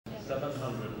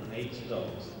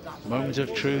$780. Moment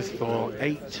of truth for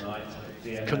 8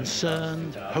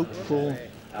 concerned, hopeful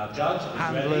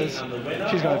handlers.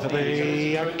 She's going for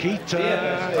the Akita.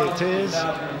 It is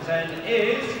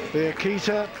the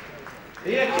Akita.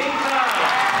 The Akita!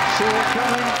 See it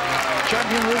coming.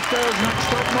 Champion RUTHDALES next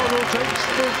top model takes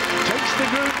the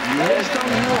group. Yes,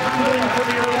 downhill handling for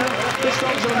the owner. This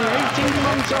dog's only 18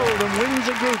 months old and wins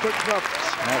a group at Crufts.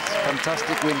 That's a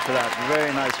fantastic win for that.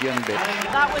 Very nice young bitch.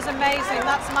 That was amazing.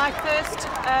 That's my first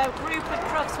group at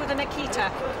Crufts with an Akita.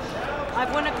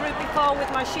 I've won a group before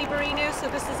with my Shiba Inu, so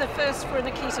this is a first for an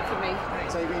Akita for me.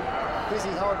 So you've been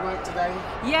busy, hard work today?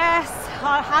 Yes,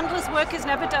 our handler's work is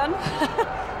never done.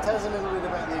 Tell us a little bit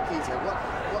about the Akita.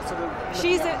 What sort of...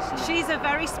 She's a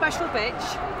very special bitch.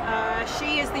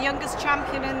 She is the youngest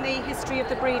champion in the history of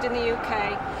the breed in the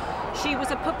UK. She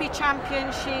was a puppy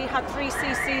champion. She had 3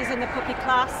 CCs in the puppy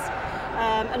class.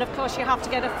 And of course you have to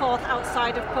get a 4th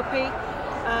outside of puppy.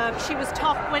 She was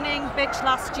top winning bitch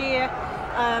last year.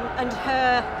 And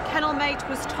her kennel mate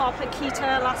was top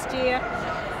Akita last year.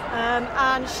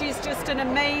 And she's just an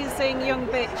amazing young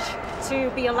bitch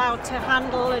to be allowed to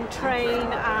handle and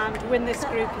train and win this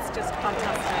group is just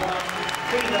fantastic.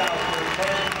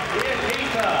 2010, the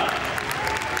Akita.